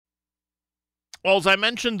Well, as I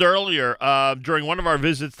mentioned earlier, during one of our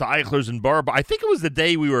visits to Eichler's in Borough, I think it was the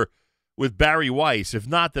day we were with Barry Weiss. If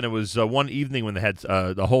not, then it was one evening when they had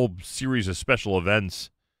the whole series of special events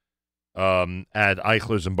at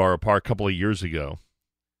Eichler's in Borough Park a couple of years ago.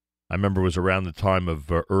 I remember it was around the time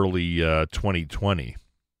of early 2020.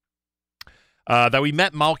 That we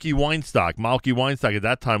met Malky Weinstock. Malky Weinstock at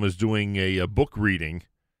that time was doing a book reading,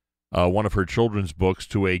 one of her children's books,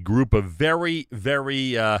 to a group of very,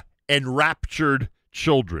 very enraptured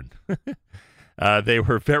children. They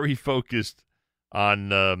were very focused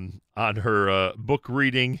on her book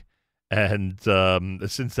reading, and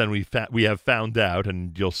since then we have found out,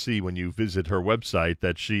 and you'll see when you visit her website,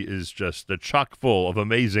 that she is just chock full of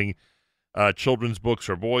amazing children's books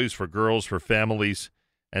for boys, for girls, for families,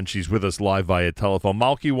 and she's with us live via telephone.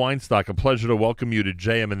 Malky Weinstock, a pleasure to welcome you to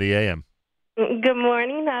JM and the AM. Good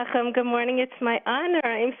morning, Nachum. Good morning. It's my honor.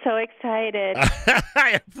 I'm so excited.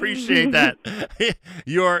 I appreciate that.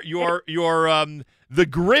 The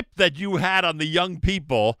grip that you had on the young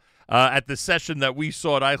people at the session that we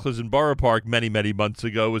saw at Eichler's in Borough Park many, many months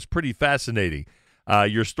ago was pretty fascinating.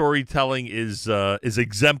 Your storytelling is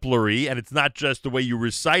exemplary, and it's not just the way you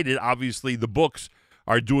recite it. Obviously, the books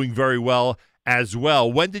are doing very well as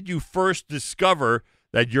well. When did you first discover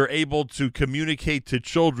that you're able to communicate to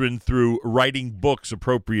children through writing books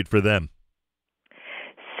appropriate for them?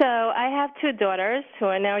 So I have two daughters who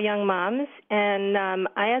are now young moms, and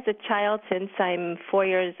I, as a child, since I'm 4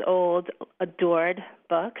 years old, adored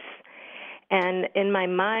books. And in my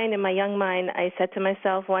mind, in my young mind, I said to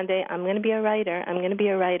myself one day, I'm going to be a writer. I'm going to be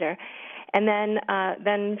a writer. And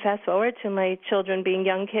then fast forward to my children being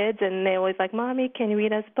young kids, and they always like, Mommy, can you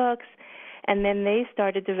read us books? And then they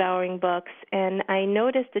started devouring books, and I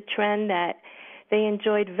noticed a trend that they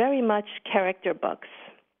enjoyed very much character books.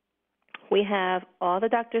 We have all the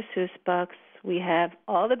Dr. Seuss books. We have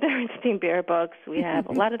all the Berenstain Bear books. We have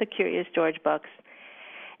a lot of the Curious George books.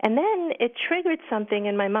 And then it triggered something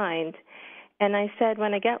in my mind, and I said,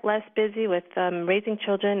 when I get less busy with raising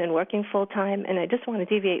children and working full-time, and I just want to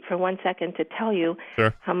deviate for 1 second to tell you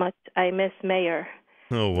how much I miss Mayer.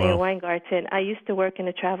 Oh, wow. Mayer Weingarten. I used to work in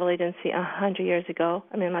a travel agency 100 years ago.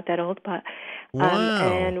 I mean, I'm not that old, but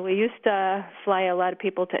and we used to fly a lot of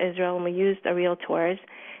people to Israel, and we used Ariel tours.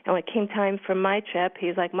 And when it came time for my trip,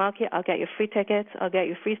 he's like, Malky, I'll get you free tickets. I'll get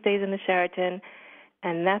you free stays in the Sheraton.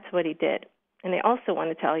 And that's what he did. And I also want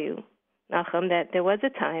to tell you, Nachum, that there was a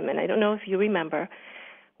time, and I don't know if you remember,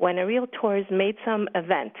 when Ariel Tours made some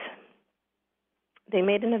event. They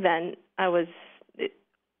made an event. I was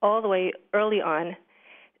all the way early on,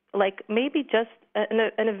 like maybe just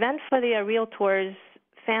an event for the Ariel Tours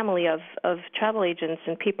family of travel agents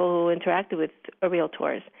and people who interacted with Ariel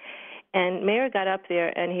Tours. And Mayer got up there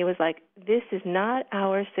and he was like, this is not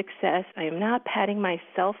our success. I am not patting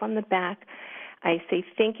myself on the back. I say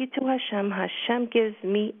thank you to Hashem. Hashem gives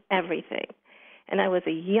me everything. And I was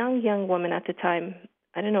a young woman at the time.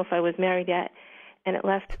 I don't know if I was married yet. And it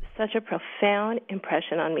left such a profound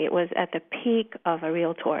impression on me. It was at the peak of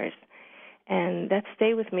Ariel Tours. And that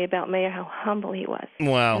stayed with me about Mayer, how humble he was.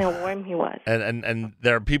 Wow. And how warm he was. And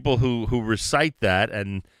there are people who recite that,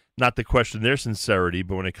 and not to question their sincerity,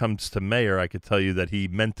 but when it comes to Mayer, I could tell you that he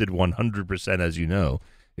meant it 100%, as you know.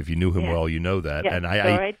 If you knew him well, you know that. Yeah, and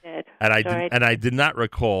I did. And I did not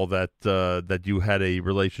recall that you had a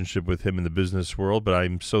relationship with him in the business world, but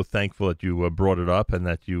I'm so thankful that you brought it up and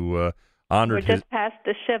that you honored his... We're just past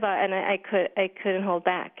the Shiva, and I couldn't hold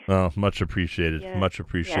back. Oh, much appreciated. Yeah. Much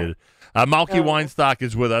appreciated. Malky Weinstock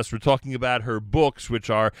is with us. We're talking about her books, which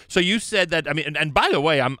are... So you said that... I mean, and by the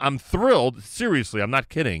way, I'm thrilled. Seriously, I'm not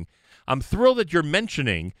kidding. I'm thrilled that you're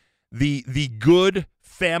mentioning the good,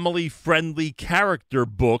 family-friendly character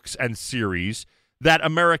books and series that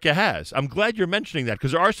America has. I'm glad you're mentioning that,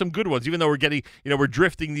 because there are some good ones, even though we're getting, we're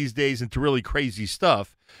drifting these days into really crazy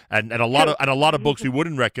stuff, and a lot of books we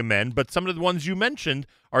wouldn't recommend, but some of the ones you mentioned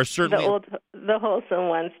are certainly the wholesome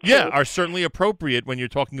ones. Too. Yeah, are certainly appropriate when you're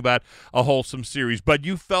talking about a wholesome series. But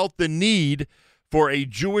you felt the need for a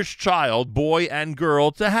Jewish child, boy and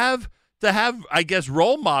girl, to have, I guess,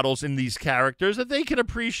 role models in these characters that they can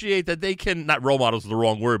appreciate, that they can, not role models is the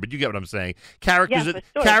wrong word, but you get what I'm saying. Characters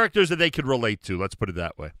that they could relate to. Let's put it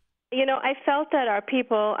that way. I felt that our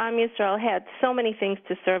people, Am Yisrael, had so many things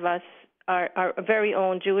to serve us, our very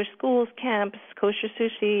own Jewish schools, camps, kosher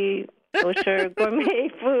sushi, kosher gourmet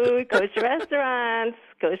food, kosher restaurants,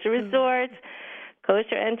 kosher resorts,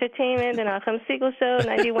 kosher entertainment, and Achim Siegel Show,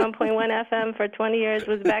 91.1 FM for 20 years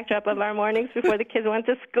was the backdrop of our mornings before the kids went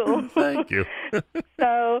to school. Thank you.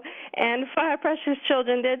 And for our precious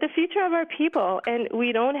children, they're the future of our people, and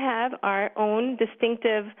we don't have our own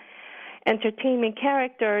distinctive entertainment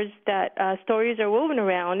characters that stories are woven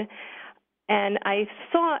around. And I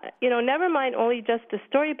saw, never mind only just the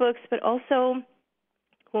storybooks, but also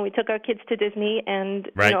when we took our kids to Disney and,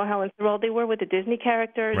 Right. How enthralled they were with the Disney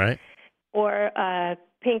characters. Right. Or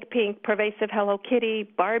Pink, Pervasive Hello Kitty,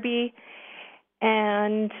 Barbie.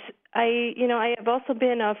 And I have also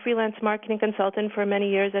been a freelance marketing consultant for many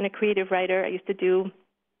years and a creative writer. I used to do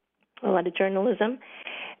a lot of journalism.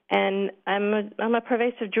 And I'm a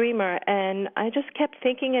pervasive dreamer. And I just kept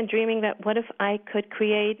thinking and dreaming that what if I could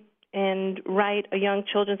create and write a young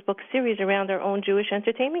children's book series around our own Jewish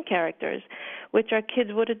entertainment characters, which our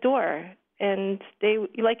kids would adore. And they,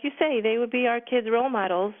 like you say, they would be our kids' role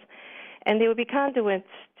models, and they would be conduits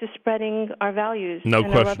to spreading our values and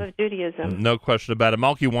our love of Judaism. No question about it.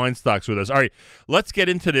 Malky Weinstock's with us. All right, let's get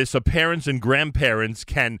into this so parents and grandparents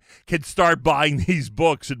can start buying these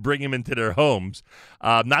books and bring them into their homes.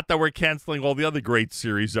 Not that we're canceling all the other great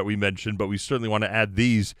series that we mentioned, but we certainly want to add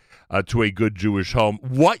these to a good Jewish home.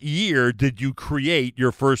 What year did you create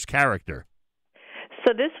your first character?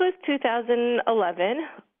 So this was 2011.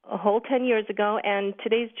 A whole 10 years ago, and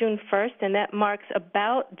today's June 1st, and that marks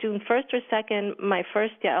about June 1st or 2nd, my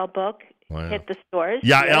first Yael book hit the stores.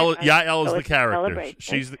 Yael is the character.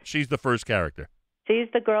 She's the first character. She's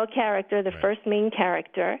the girl character, the first main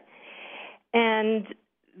character. And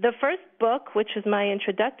the first book, which was my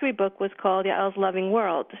introductory book, was called Yael's Loving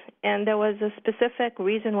World, and there was a specific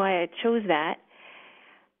reason why I chose that.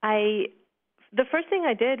 The first thing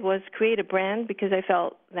I did was create a brand because I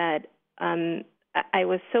felt that I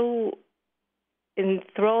was so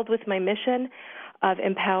enthralled with my mission of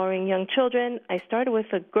empowering young children. I started with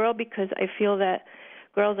a girl because I feel that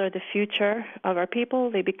girls are the future of our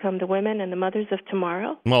people. They become the women and the mothers of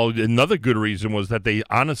tomorrow. Well, another good reason was that they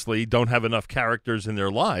honestly don't have enough characters in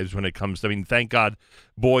their lives when it comes to, thank God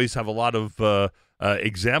boys have a lot of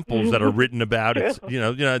examples that are written about it,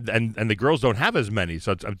 and the girls don't have as many.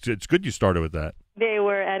 So it's good you started with that. They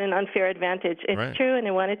were at an unfair advantage. It's true, and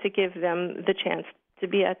I wanted to give them the chance to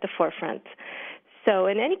be at the forefront. So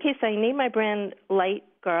in any case, I named my brand Light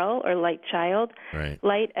Girl or Light Child. Right.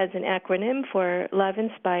 Light as an acronym for Love,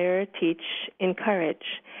 Inspire, Teach,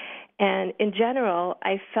 Encourage. And in general,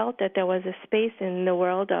 I felt that there was a space in the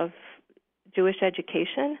world of Jewish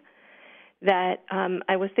education that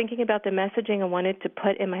I was thinking about the messaging I wanted to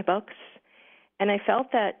put in my books. And I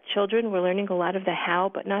felt that children were learning a lot of the how,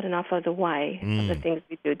 but not enough of the why of the things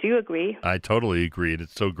we do. Do you agree? I totally agree, and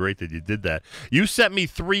it's so great that you did that. You sent me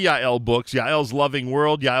 3 Yael books, Yael's Loving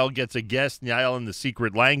World, Yael Gets a Guest, and Yael in the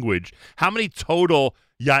Secret Language. How many total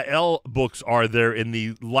Yael books are there in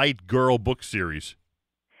the Light Girl book series?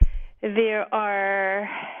 There are,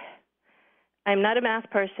 I'm not a math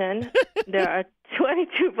person, there are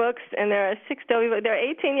 22 books, and there are 6 Dovey books. There are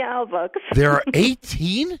 18 Yael books. There are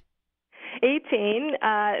 18? 18.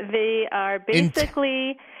 They are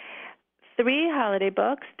basically 3 holiday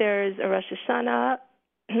books. There's a Rosh Hashanah,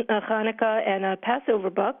 a Hanukkah, and a Passover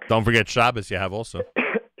book. Don't forget Shabbos you have also.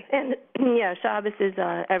 And yeah, Shabbos is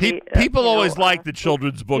every. People always like the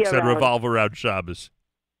children's books that revolve around Shabbos.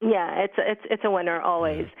 Yeah, it's a winner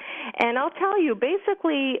always. Yeah. And I'll tell you,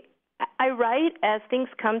 basically, I write as things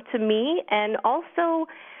come to me, and also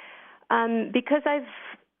because I've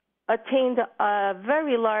attained a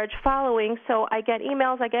very large following, so I get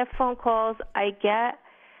emails, I get phone calls, I get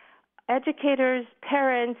educators,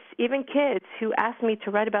 parents, even kids who ask me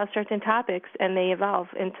to write about certain topics, and they evolve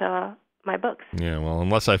into my books. Yeah, well,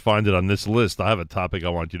 unless I find it on this list, I have a topic I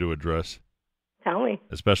want you to address. Tell me.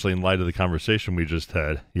 Especially in light of the conversation we just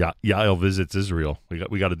had. Yael Visits Israel.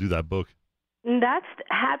 We got to do that book. That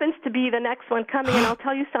happens to be the next one coming, and I'll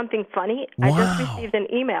tell you something funny. Wow. I just received an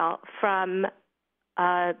email from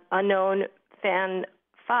unknown fan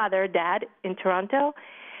dad in Toronto,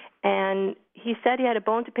 and he said he had a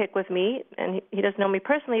bone to pick with me, and he doesn't know me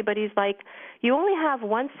personally, but he's like, you only have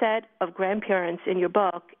 1 set of grandparents in your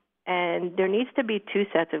book, and there needs to be 2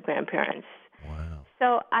 sets of grandparents. Wow.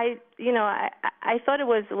 So I thought it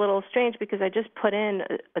was a little strange because I just put in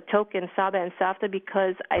a token, Saba and Savta,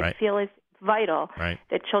 because I feel it's vital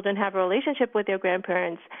that children have a relationship with their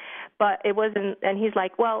grandparents, but it wasn't, and he's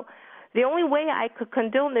like, well, the only way I could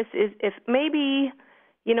condone this is if maybe,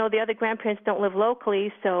 the other grandparents don't live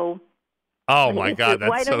locally, so... Oh, my God,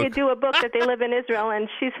 why don't you do a book that they live in Israel, and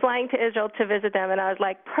she's flying to Israel to visit them? And I was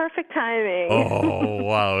like, perfect timing. Oh,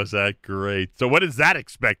 wow, is that great. So what is that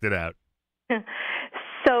expected out?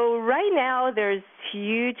 So right now there's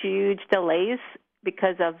huge delays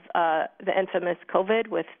because of the infamous COVID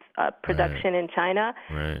with production in China.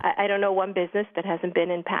 Right. I don't know one business that hasn't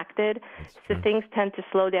been impacted. So things tend to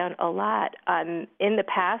slow down a lot. In the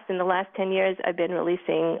past, in the last 10 years, I've been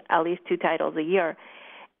releasing at least 2 titles a year.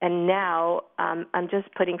 And now I'm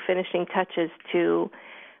just putting finishing touches to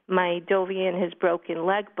my Dovey and His Broken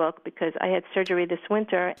Leg book because I had surgery this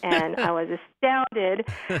winter and I was astounded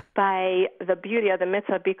by the beauty of the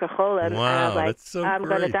Mitzvah Bikur Cholim. Wow, and I was like, that's so I'm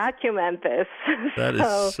going to great. document this. That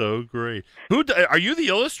is so great. Are you the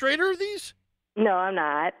illustrator of these? No, I'm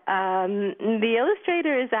not. The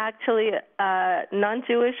illustrator is actually a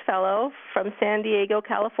non-Jewish fellow from San Diego,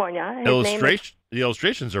 California. The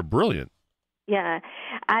illustrations are brilliant. Yeah.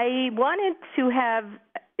 I wanted to have,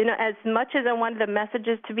 as much as I wanted the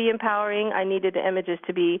messages to be empowering, I needed the images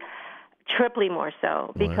to be triply more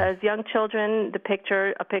so because young children, a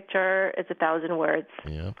picture is 1,000 words.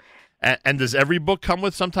 Yeah. And does every book come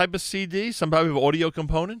with some type of CD, some type of audio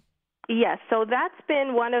component? Yes. So that's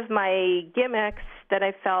been one of my gimmicks that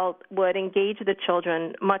I felt would engage the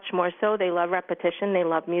children much more so. They love repetition. They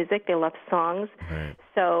love music. They love songs. Right.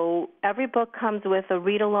 So every book comes with a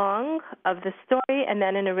read-along of the story and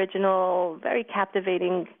then an original, very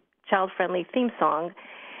captivating, child-friendly theme song.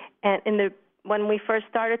 And when we first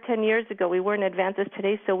started 10 years ago, we weren't advanced as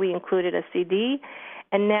today, so we included a CD.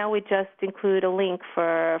 And now we just include a link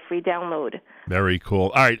for a free download. Very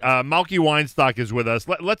cool. All right, Malky Weinstock is with us.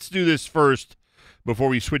 Let's do this first before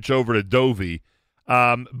we switch over to Dovey.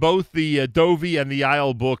 Both the Dovey and the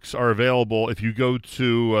Yael books are available if you go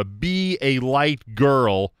to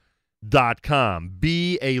bealightgirl.com.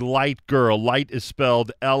 Be a Light Girl. Light is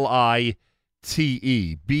spelled Lite.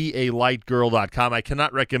 bealightgirl.com. I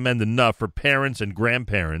cannot recommend enough for parents and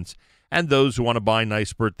grandparents and those who want to buy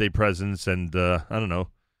nice birthday presents and,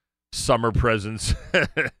 summer presents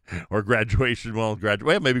or graduation.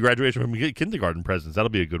 Maybe graduation from kindergarten presents. That'll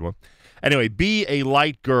be a good one. Anyway, Be a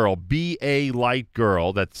Light Girl. Be a Light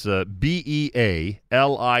Girl. That's BEALITE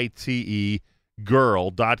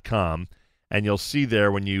girl.com. And you'll see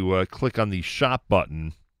there when you click on the shop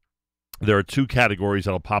button, there are 2 categories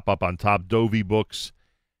that'll pop up on top, Dovey books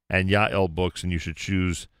and Yael books, and you should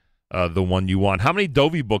choose the one you want. How many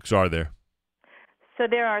Dovey books are there? So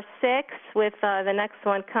there are 6, with the next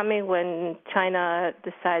one coming when China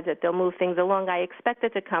decides that they'll move things along. I expect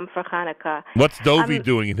it to come for Hanukkah. What's Dovey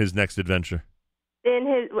doing in his next adventure?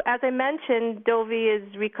 As I mentioned, Dovey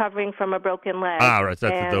is recovering from a broken leg. Ah, right.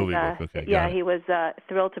 That's the Dovey book. Okay, yeah, he was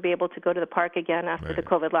thrilled to be able to go to the park again after the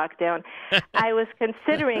COVID lockdown. I was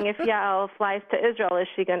considering if Yael flies to Israel,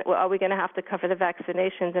 are we going to have to cover the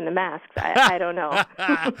vaccinations and the masks? I don't know.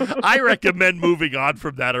 I recommend moving on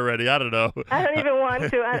from that already. I don't know. I don't even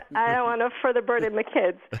want to. I don't want to further burden the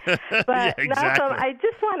kids. But yeah, exactly. I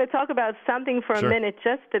just want to talk about something for a minute,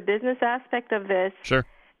 just the business aspect of this. Sure.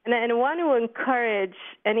 And I want to encourage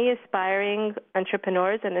any aspiring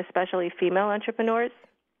entrepreneurs, and especially female entrepreneurs,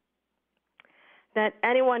 that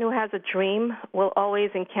anyone who has a dream will always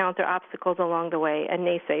encounter obstacles along the way and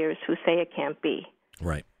naysayers who say it can't be.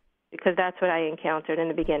 Right. Because that's what I encountered in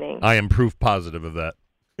the beginning. I am proof positive of that.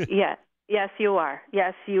 Yeah. Yes, you are.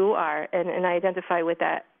 Yes, you are. And I identify with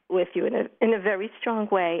that with you in a very strong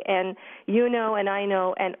way. And you know, and I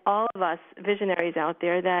know, and all of us visionaries out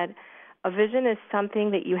there, that a vision is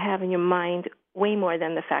something that you have in your mind way more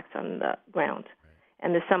than the facts on the ground.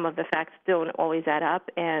 And the sum of the facts don't always add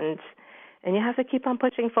up, and you have to keep on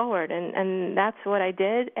pushing forward. And that's what I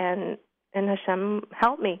did, and Hashem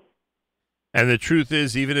helped me. And the truth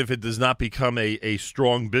is, even if it does not become a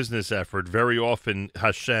strong business effort, very often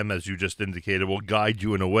Hashem, as you just indicated, will guide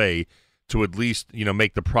you in a way to at least,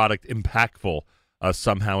 make the product impactful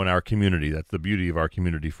somehow in our community. That's the beauty of our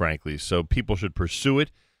community, frankly. So people should pursue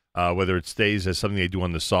it. Whether it stays as something they do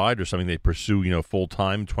on the side or something they pursue,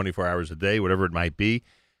 full-time, 24 hours a day, whatever it might be.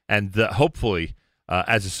 And hopefully,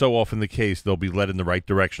 as is so often the case, they'll be led in the right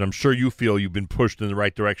direction. I'm sure you feel you've been pushed in the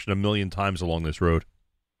right direction a million times along this road.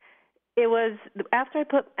 It was after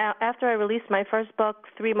I released my first book,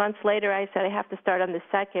 3 months later, I said I have to start on the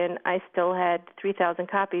second. I still had 3,000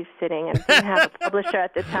 copies sitting and didn't have a publisher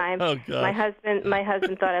at the time. Oh, God. My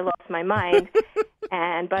husband thought I lost my mind.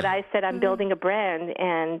 But I said I'm building a brand,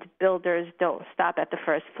 and builders don't stop at the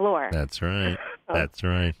first floor. That's right. That's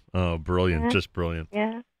right. Oh, brilliant. Yeah. Just brilliant.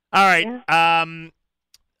 Yeah. All right. Yeah.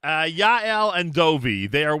 Yael and Dovey,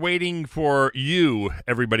 they are waiting for you,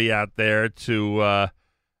 everybody out there, to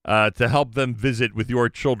help them visit with your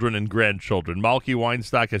children and grandchildren. Malky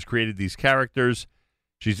Weinstock has created these characters.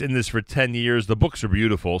 She's in this for 10 years. The books are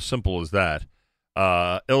beautiful. Simple as that.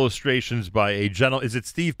 Illustrations by a gentleman. Is it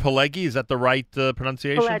Steve Pileggi? Is that the right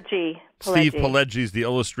pronunciation? Pileggi. Steve Pileggi is the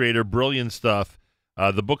illustrator. Brilliant stuff.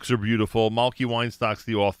 The books are beautiful. Malky Weinstock's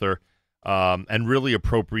the author, and really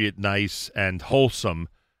appropriate, nice, and wholesome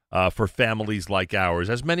for families like ours,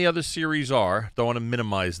 as many other series are. Don't want to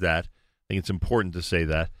minimize that. I think it's important to say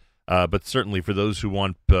that. But certainly for those who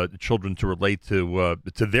want children to relate to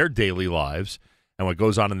their daily lives and what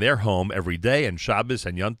goes on in their home every day, and Shabbos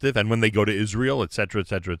and Yontif, and when they go to Israel, et cetera,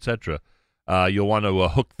 you'll want to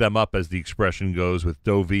hook them up, as the expression goes, with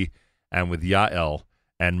Dovi and with Yael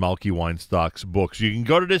and Malky Weinstock's books. You can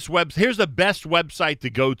go to this website. Here's the best website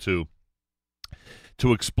to go to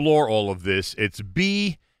explore all of this. It's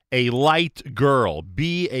Be a Light Girl,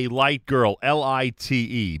 Lite,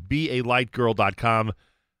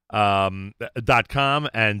 bealightgirl.com,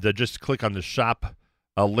 and just click on the shop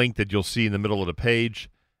link that you'll see in the middle of the page,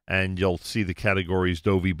 and you'll see the categories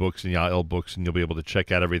Dovi books and Yael books, and you'll be able to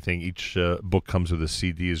check out everything. Each book comes with a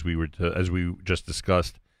CD, as we just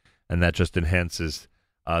discussed, and that just enhances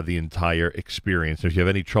the entire experience. If you have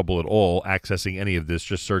any trouble at all accessing any of this,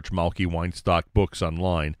 just search Malky Weinstock books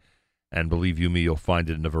online, and believe you me, you'll find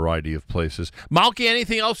it in a variety of places. Malky,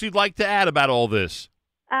 anything else you'd like to add about all this?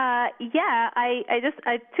 Yeah, I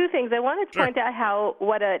two things. I wanted to point out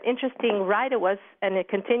what an interesting ride it was, and it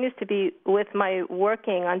continues to be, with my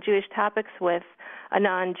working on Jewish topics with a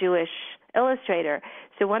non-Jewish illustrator.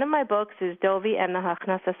 So one of my books is Dovi and the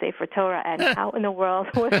Hachnasa Sefer Torah, and how in the world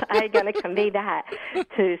was I going to convey that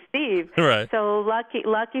to Steve? Right. So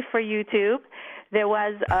lucky for YouTube, there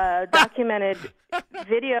was a documented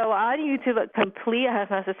video on YouTube, a complete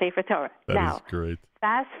Hachnasa Sefer Torah. That is great.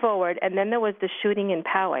 Fast forward, and then there was the shooting in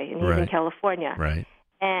Poway, and he's in California. Right.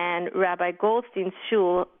 And Rabbi Goldstein's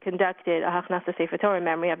shul conducted a Hachnasa Sefer Torah in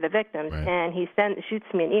memory of the victims, and he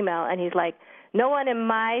shoots me an email, and he's like, no one in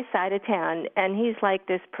my side of town, and he's like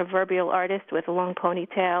this proverbial artist with a long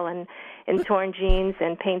ponytail and in torn jeans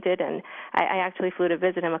and painted, and I actually flew to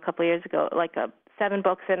visit him a couple of years ago, like 7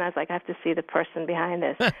 books in. I was like, I have to see the person behind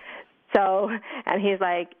this. So, and he's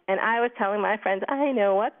like, and I was telling my friends, I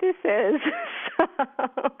know what this is. So,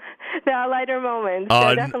 there are lighter moments. There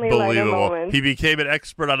are definitely lighter moments. He became an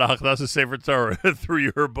expert on Hachnasa Sefer Torah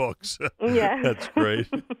through your books. Yeah. That's great.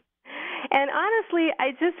 And honestly,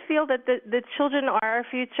 I just feel that the children are our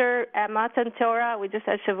future. At Matan Torah, we just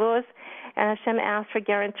had Shavuos, and Hashem asked for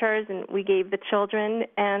guarantors, and we gave the children.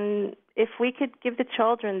 And if we could give the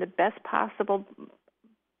children the best possible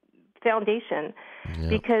foundation,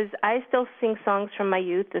 because I still sing songs from my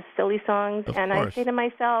youth, the silly songs, and I say to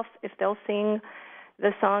myself, if they'll sing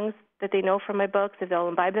the songs that they know from my books, if they'll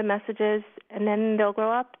imbibe the messages, and then they'll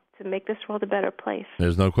grow up to make this world a better place.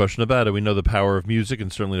 There's no question about it. We know the power of music,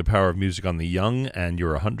 and certainly the power of music on the young, and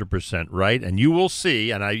you're 100% right. And you will see,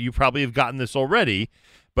 and you probably have gotten this already,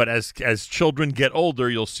 but as children get older,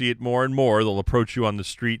 you'll see it more and more. They'll approach you on the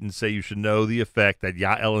street and say, you should know the effect that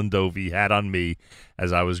Yael and Dovi had on me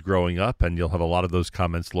as I was growing up, and you'll have a lot of those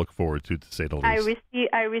comments to look forward to say the least.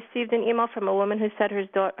 I received an email from a woman who said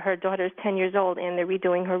her daughter's 10 years old, and they're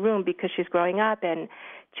redoing her room because she's growing up and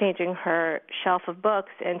changing her shelf of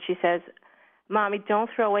books, and she says, Mommy, don't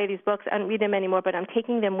throw away these books. I don't read them anymore, but I'm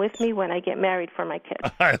taking them with me when I get married for my kids.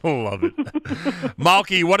 I love it.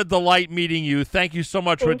 Malky, what a delight meeting you. Thank you so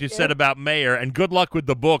much for what you said about Mayor, and good luck with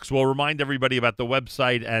the books. We'll remind everybody about the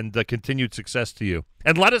website, and continued success to you.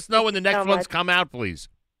 And let us know when the next ones come out, please.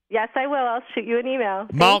 Yes, I will. I'll shoot you an email.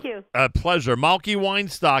 Thank you. A pleasure. Malky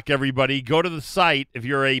Weinstock, everybody. Go to the site. If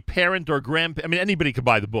you're a parent or grandparent, I mean, anybody could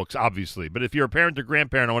buy the books, obviously, but if you're a parent or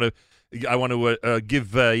grandparent, I want to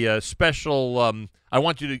give a special. I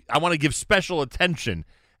want to give special attention,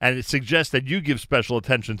 and it suggests that you give special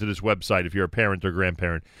attention to this website if you're a parent or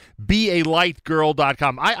grandparent.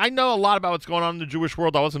 bealightgirl.com. I know a lot about what's going on in the Jewish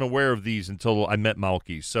world. I wasn't aware of these until I met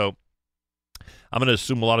Malky, so I'm going to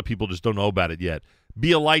assume a lot of people just don't know about it yet.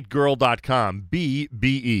 bealightgirl.com.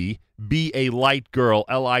 bealightgirl,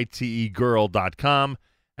 Lite girl.com.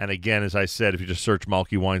 And again, as I said, if you just search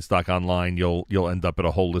Malky Weinstock online, you'll end up at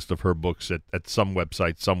a whole list of her books at some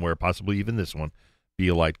website somewhere, possibly even this one,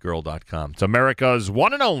 bealightgirl.com. It's America's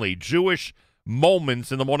one and only Jewish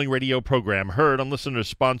Moments in the Morning radio program, heard on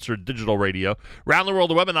listener-sponsored digital radio. Around the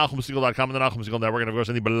world, the web at NachumSegal.com and the Nachum Segal Network, and of course,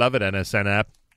 on the beloved NSN app.